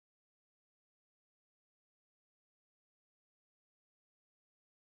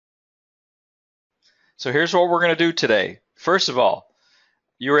So here's what we're going to do today. First of all,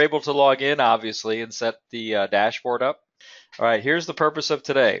 you were able to log in, obviously, and set the dashboard up. All right, here's the purpose of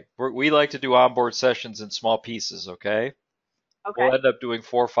today. We like to do onboard sessions in small pieces, okay? We'll Okay. end up doing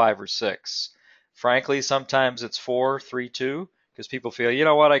 4, 5, or 6. Frankly, sometimes it's 4, 3, 2, because people feel, you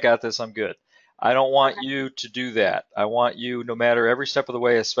know what, I got this, I'm good. I don't want Okay. you to do that. I want you, no matter every step of the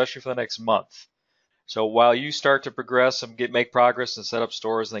way, especially for the next month. So while you start to progress and make progress and set up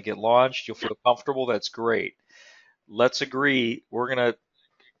stores and they get launched, you'll feel comfortable. That's great. Let's agree we're going to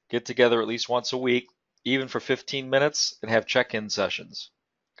get together at least once a week, even for 15 minutes, and have check-in sessions.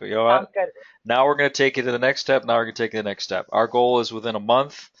 You know Sounds what? good. Now we're going to take it to the next step. Now we're going to take it to the next step. Our goal is within a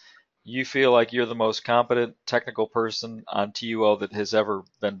month, you feel like you're the most competent technical person on TUO that has ever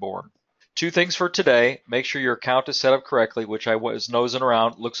been born. Two things for today. Make sure your account is set up correctly, which I was nosing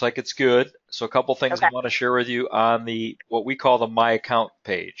around. Looks like it's good. So a couple things I Okay. want to share with you on the what we call the My Account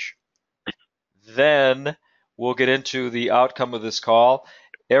page. Then we'll get into the outcome of this call.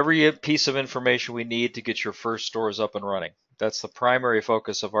 Every piece of information we need to get your first stores up and running. That's the primary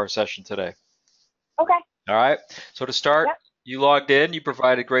focus of our session today. Okay. All right. So to start, Yep. you logged in, you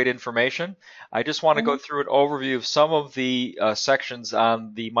provided great information. I just want to go Mhm. through an overview of some of the sections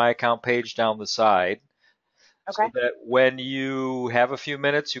on the My Account page down the side so Okay. that when you have a few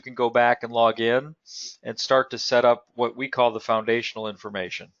minutes, you can go back and log in and start to set up what we call the foundational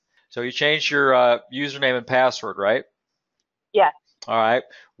information. So you changed your username and password, right? Yes. All right.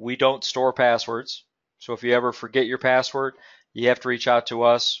 We don't store passwords. So if you ever forget your password, you have to reach out to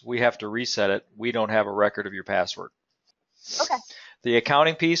us. We have to reset it. We don't have a record of your password. Okay. The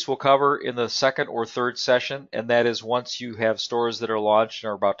accounting piece we'll cover in the second or third session, and that is once you have stores that are launched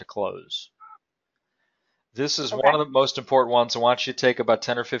and are about to close. This is one Okay. of the most important ones. I want you to take about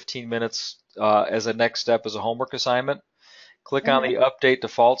 10 or 15 minutes as a next step as a homework assignment. Click on Mhm. the update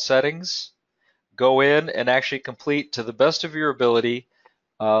default settings. Go in and actually complete to the best of your ability.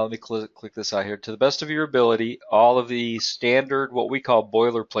 Let me click this out here. To the best of your ability, all of the standard, what we call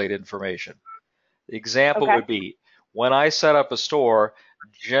boilerplate information. The example Okay. would be when I set up a store,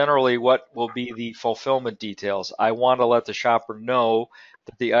 generally what will be the fulfillment details. I want to let the shopper know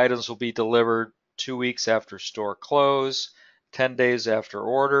that the items will be delivered 2 weeks after store close, 10 days after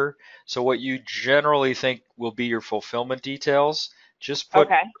order. So what you generally think will be your fulfillment details, just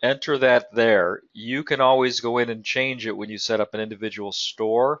Okay. enter that there. You can always go in and change it when you set up an individual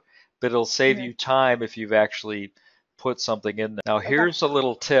store, but it'll save Mhm. you time if you've actually put something in there. Now, Okay. here's a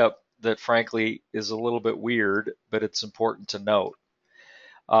little tip that frankly is a little bit weird, but it's important to note.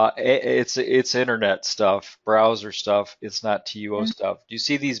 It's internet stuff, browser stuff. It's not TUO Mhm. stuff. Do you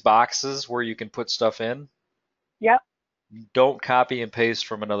see these boxes where you can put stuff in? Yep. Don't copy and paste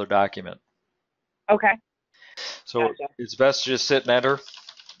from another document. Okay. So Gotcha. it's best to just sit and enter.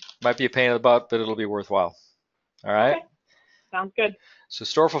 Might be a pain in the butt, but it'll be worthwhile. All right. Okay. Sounds good. So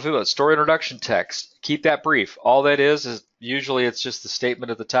store fulfillment, store introduction text. Keep that brief. All that is usually it's just the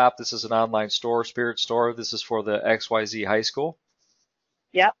statement at the top. This is an online store, Spirit Store. This is for the XYZ High School.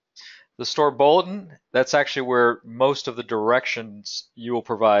 Yep. The store bulletin, that's actually where most of the directions you will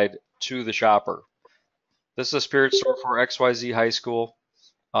provide to the shopper. This is a Spirit Store for XYZ High School.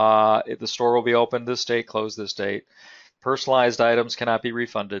 The store will be open this date, closed this date. Personalized items cannot be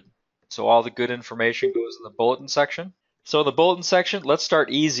refunded. So all the good information goes in the bulletin section. So in the bulletin section, let's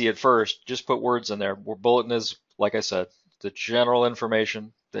start easy at first. Just put words in there. Where bulletin is, like I said, the general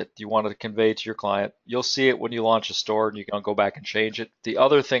information that you want to convey to your client. You'll see it when you launch a store and you can go back and change it. The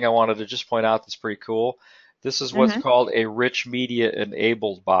other thing I wanted to just point out that's pretty cool. This is what's Mhm. called a rich media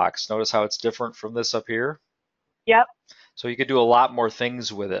enabled box. Notice how it's different from this up here. Yep. So you could do a lot more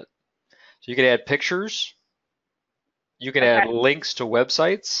things with it. So you could add pictures. You can add Okay. links to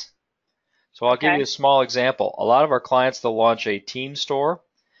websites. So I'll give you Okay. a small example. A lot of our clients, they'll launch a team store,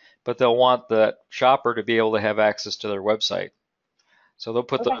 but they'll want the shopper to be able to have access to their website. So they'll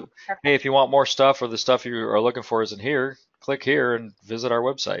put Okay. hey, Perfect. if you want more stuff or the stuff you are looking for isn't here, click here and visit our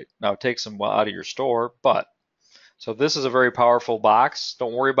website. Now it takes them out of your store, but so this is a very powerful box.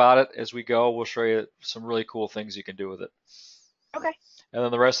 Don't worry about it. As we go, we'll show you some really cool things you can do with it. Okay. And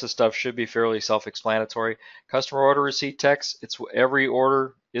then the rest of the stuff should be fairly self-explanatory. Customer order receipt text, it's every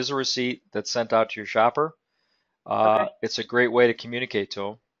order is a receipt that's sent out to your shopper. Okay. It's a great way to communicate to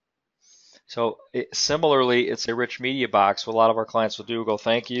them. So similarly, it's a rich media box. What a lot of our clients will do, go,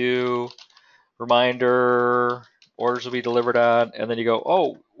 thank you, reminder, orders will be delivered on, and then you go,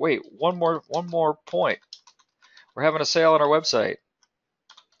 oh, wait, one more point. We're having a sale on our website.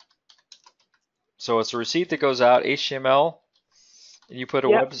 So it's a receipt that goes out, HTML, and you put a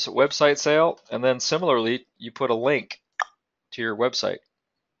Yep. website sale, and then similarly, you put a link to your website.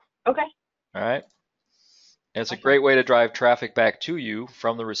 Okay. All right. And it's a Okay. great way to drive traffic back to you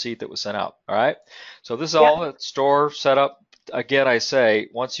from the receipt that was sent out. All right. So this is Yep. all at store setup. Again, I say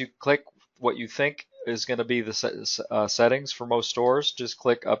once you click what you think is going to be the settings for most stores, just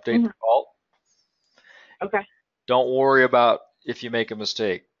click update Hmm. default. Okay. Don't worry about if you make a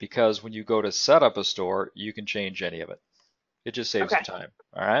mistake because when you go to set up a store, you can change any of it. It just saves you Okay. time.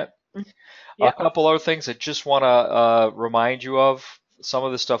 All right. Mhm. A Yep. couple other things I just want to remind you of. Some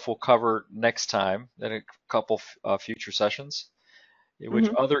of this stuff we'll cover next time in a couple future sessions. In which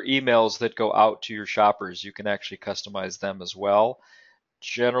Hmm. other emails that go out to your shoppers, you can actually customize them as well.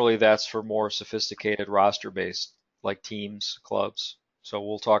 Generally, that's for more sophisticated roster-based, like teams, clubs. So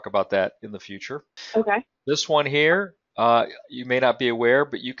we'll talk about that in the future. Okay. This one here, you may not be aware,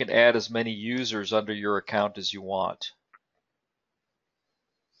 but you can add as many users under your account as you want.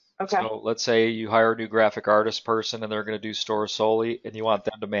 Okay. So let's say you hire a new graphic artist person and they're going to do stores solely, and you want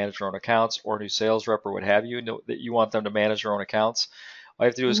them to manage their own accounts, or a new sales rep or what have you, that you want them to manage their own accounts. All you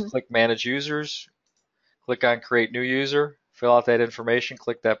have to do is Hmm. click Manage Users, click on Create New User, fill out that information,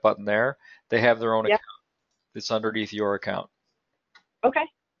 click that button there. They have their own Yep. account that's underneath your account. Okay.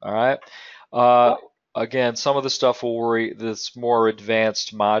 All right. Uh, Yep. again, some of the stuff we'll worry that's more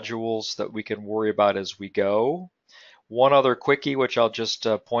advanced modules that we can worry about as we go. One other quickie, which I'll just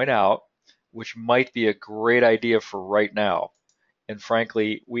point out, which might be a great idea for right now. And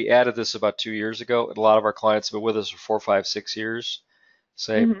frankly, we added this about 2 years ago, and a lot of our clients have been with us for 4, 5, 6 years.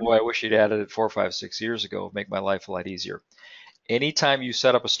 Say, Hmm. boy, I wish you'd added it 4, 5, 6 years ago. It'd make my life a lot easier. Anytime you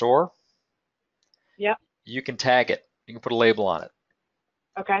set up a store, Yep. you can tag it. You can put a label on it.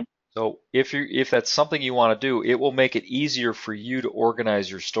 Okay. So if that's something you want to do, it will make it easier for you to organize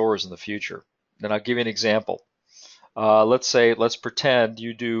your stores in the future. And I'll give you an example. Let's pretend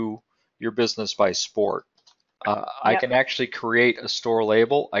you do your business by sport. I Yep. can actually create a store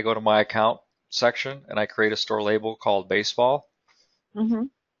label. I go to my account section and I create a store label called baseball. Hmm.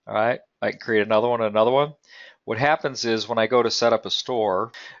 All right. I can create another one, another one. What happens is when I go to set up a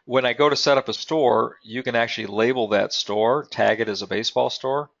store, you can actually label that store, tag it as a baseball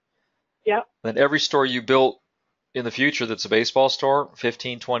store. Yep. Then every store you built in the future that's a baseball store,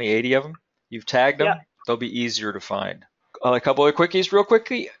 15, 20, 80 of them, you've tagged Yep. them, they'll be easier to find. A couple of quickies real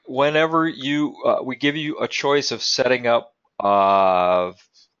quickly. Whenever we give you a choice of setting up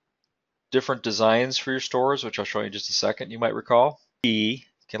different designs for your stores, which I'll show you in just a second, you might recall. You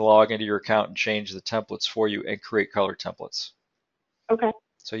can log into your account and change the templates for you and create color templates. Okay.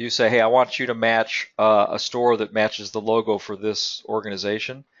 So you say, hey, I want you to match a store that matches the logo for this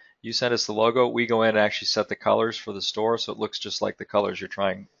organization. You send us the logo. We go in and actually set the colors for the store so it looks just like the colors you're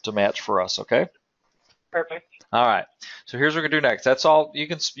trying to match for us, okay? Perfect. All right. So here's what we're going to do next. That's all. You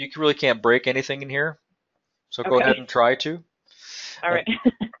really can't break anything in here. So go ahead Okay. and try to. All right.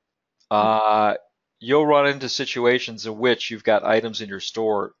 Uh, you'll run into situations in which you've got items in your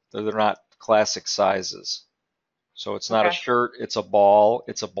store that are not classic sizes. So it's not a Okay. shirt, it's a ball,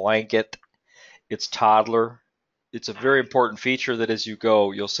 it's a blanket, it's toddler. It's a very important feature that as you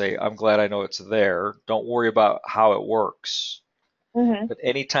go, you'll say, I'm glad I know it's there. Don't worry about how it works. Hmm. But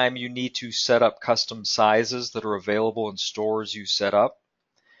anytime you need to set up custom sizes that are available in stores you set up,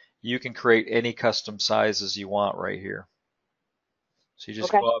 you can create any custom sizes you want right here. So you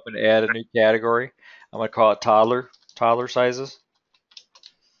just Okay. go up and add a new category. I'm going to call it toddler sizes.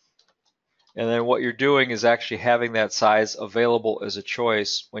 And then what you're doing is actually having that size available as a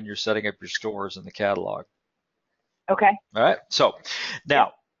choice when you're setting up your stores in the catalog. Okay. All right. So Yep.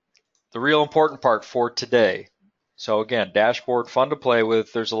 now the real important part for today. So again, dashboard, fun to play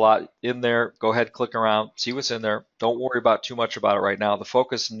with. There's a lot in there. Go ahead, click around, see what's in there. Don't worry about too much about it right now. The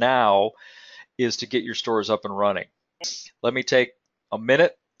focus now is to get your stores up and running. Let me take a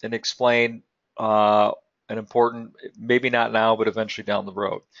minute and explain an important, maybe not now, but eventually down the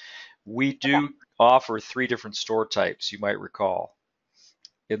road. We Okay. do offer 3 different store types, you might recall.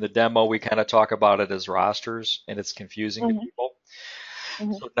 In the demo, we kind of talk about it as rosters, and it's confusing to Hmm. people.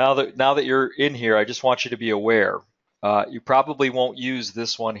 Hmm. So now that you're in here, I just want you to be aware. You probably won't use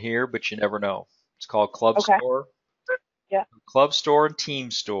this one here, but you never know. It's called Club Okay. Store. Yep. Club Store and Team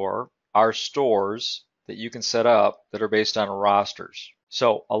Store are stores that you can set up that are based on rosters.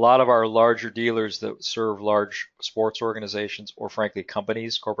 So a lot of our larger dealers that serve large sports organizations or frankly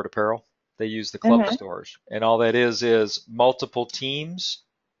companies, corporate apparel, they use the club Hmm. stores. And all that is multiple teams,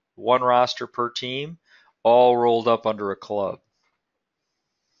 one roster per team, all rolled up under a club.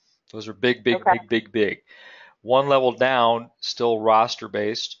 Those are big, big, Okay. big, big, big. One level down, still roster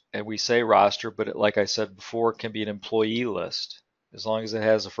based, and we say roster, but like I said before, it can be an employee list as long as it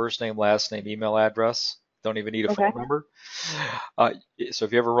has a first name, last name, email address. Don't even need a Okay. phone number. Uh, so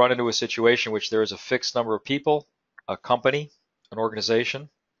if you ever run into a situation which there is a fixed number of people, a company, an organization,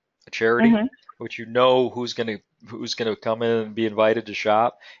 a charity, Mhm. which you know who's gonna come in and be invited to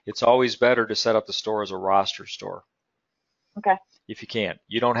shop, it's always better to set up the store as a roster store Okay. if you can.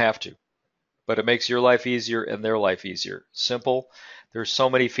 You don't have to, but it makes your life easier and their life easier. Simple. There's so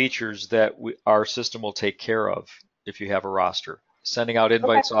many features that our system will take care of if you have a roster. Sending out Okay.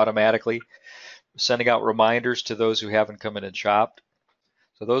 invites automatically, sending out reminders to those who haven't come in and shopped.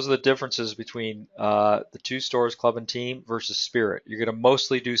 So those are the differences between the two stores, Club and Team versus Spirit. You're going to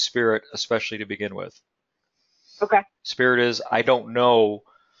mostly do Spirit, especially to begin with. Okay. Spirit is, I don't know,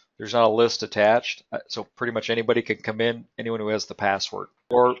 there's not a list attached, so pretty much anybody can come in, anyone who has the password,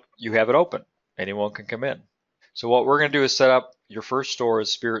 or you have it open, anyone can come in. So what we're going to do is set up your first store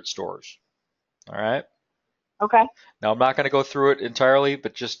as Spirit Stores. All right. Okay. Now I'm not going to go through it entirely,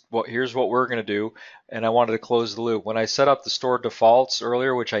 but just here's what we're going to do, and I wanted to close the loop. When I set up the store defaults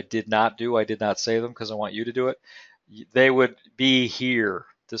earlier, which I did not do, I did not save them because I want you to do it. They would be here.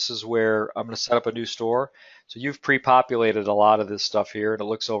 This is where I'm going to set up a new store. So you've pre-populated a lot of this stuff here, and it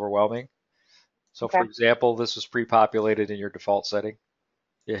looks overwhelming. So for Okay. example, this was pre-populated in your default setting.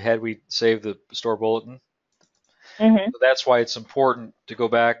 Had we saved the store bulletin. Mhm. So that's why it's important to go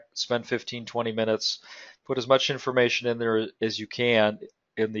back, spend 15, 20 minutes, put as much information in there as you can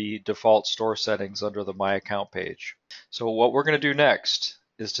in the default store settings under the My Account page. So what we're going to do next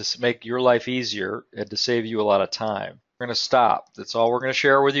is to make your life easier and to save you a lot of time. We're going to stop. That's all we're going to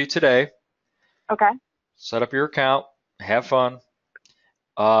share with you today. Okay. Set up your account, have fun,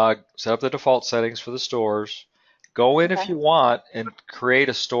 set up the default settings for the stores. Go in if Okay. you want and create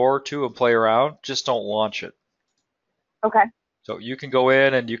a store or two and play around. Just don't launch it. Okay. So you can go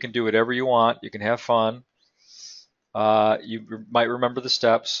in and you can do whatever you want. You can have fun. You might remember the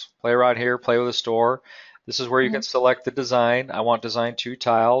steps. Play around here, play with the store. This is where you can Mhm. select the design. I want design 2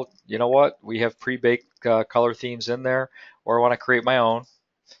 tile. You know what? We have pre-baked color themes in there, or I want to create my own.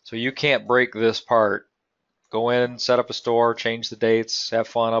 So you can't break this part. Go in, set up a store, change the dates, have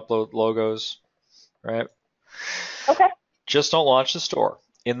fun, upload logos, right? Okay. Just don't launch the store.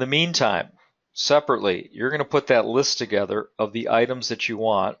 In the meantime, separately, you're going to put that list together of the items that you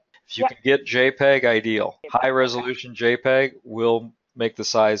want. If you Yep. can get JPEG, ideal. High Okay. resolution JPEG will make the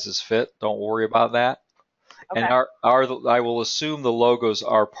sizes fit. Don't worry about that. And Okay. I will assume the logos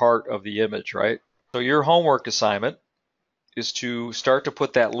are part of the image, right? So your homework assignment is to start to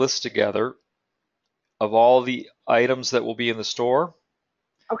put that list together of all the items that will be in the store,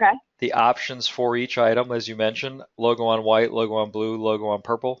 Okay. the options for each item, as you mentioned, logo on white, logo on blue, logo on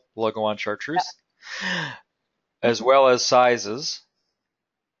purple, logo on Yep. chartreuse, as well as sizes.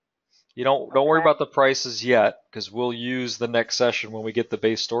 You don't worry Okay. about the prices yet, because we'll use the next session when we get the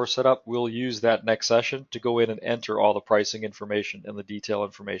base store set up. We'll use that next session to go in and enter all the pricing information and the detail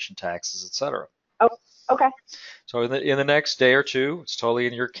information, taxes, etc. Oh. Okay. So in the next day or two, it's totally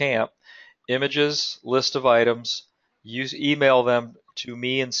in your camp. Images, list of items. Email them to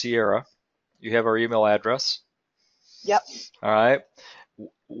me and Sierra. You have our email address. Yep. All right.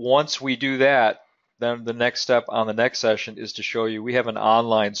 Once we do that, then the next step on the next session is to show you we have an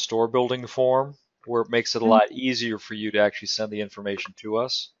online store building form where it makes it a Mhm. lot easier for you to actually send the information to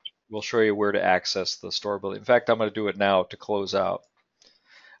us. We'll show you where to access the store building. In fact, I'm going to do it now to close out.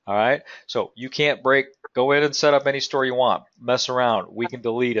 All right. So you can't go in and set up any store you want. Mess around. We can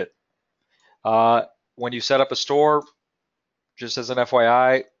delete it. When you set up a store, just as an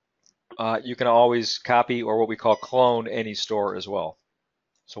FYI, you can always copy or what we call clone any store as well.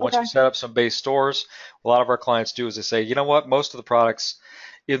 So once Okay. you set up some base stores, a lot of our clients do is they say, you know what, most of the products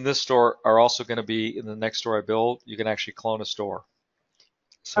in this store are also going to be in the next store I build. You can actually clone a store.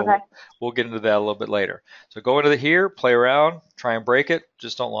 So Okay. we'll get into that a little bit later. So go into here, play around, try and break it,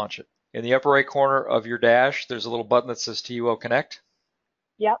 just don't launch it. In the upper right corner of your dash, there's a little button that says TUO Connect.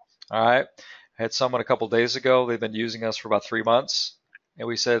 Yep. All right. I had someone a couple days ago, they've been using us for about 3 months. And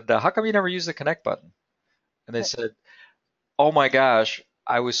we said, how come you never use the connect button? And they said, oh my gosh,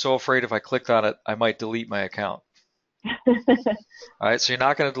 I was so afraid if I clicked on it, I might delete my account. All right, so you're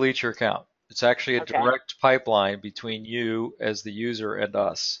not going to delete your account. It's actually a Okay. direct pipeline between you as the user and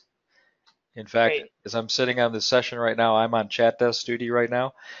us. In fact, Great. as I'm sitting on this session right now, I'm on Chat Desk duty right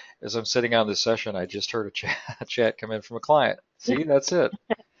now. As I'm sitting on this session, I just heard a chat come in from a client. See, that's it.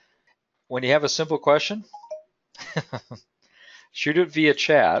 When you have a simple question, shoot it via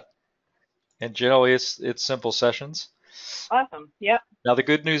chat, and generally it's simple sessions. Awesome. Yep. Now, the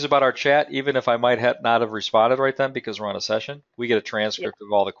good news about our chat, even if I might not have responded right then because we're on a session, we get a Yep. transcript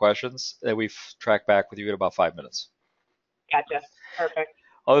of all the questions that we've tracked back with you in about 5 minutes. Gotcha. Perfect.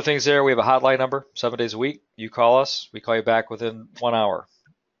 Other things there, we have a hotline number, 7 days a week. You call us, we call you back within 1 hour.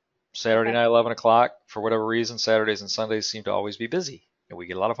 Saturday Okay. night, 11 o'clock, for whatever reason, Saturdays and Sundays seem to always be busy, and we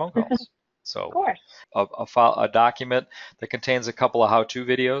get a lot of phone calls. Of So course. a document that contains a couple of how-to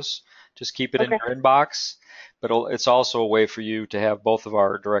videos, just keep it in Okay. your inbox, but it's also a way for you to have both of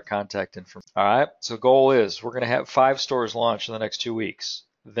our direct contact information. All right, so goal is we're going to have 5 stores launch in the next 2 weeks.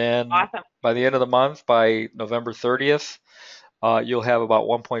 Then Awesome. by the end of the month, by November 30th, you'll have about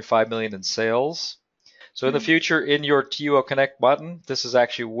 1.5 million in sales. So in the future, in your TUO Connect button, this is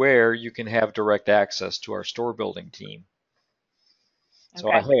actually where you can have direct access to our store building team. So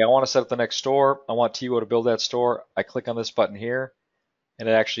Okay. hey, I want to set up the next store. I want TUO to build that store. I click on this button here, and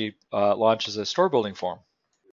it actually launches a store building form.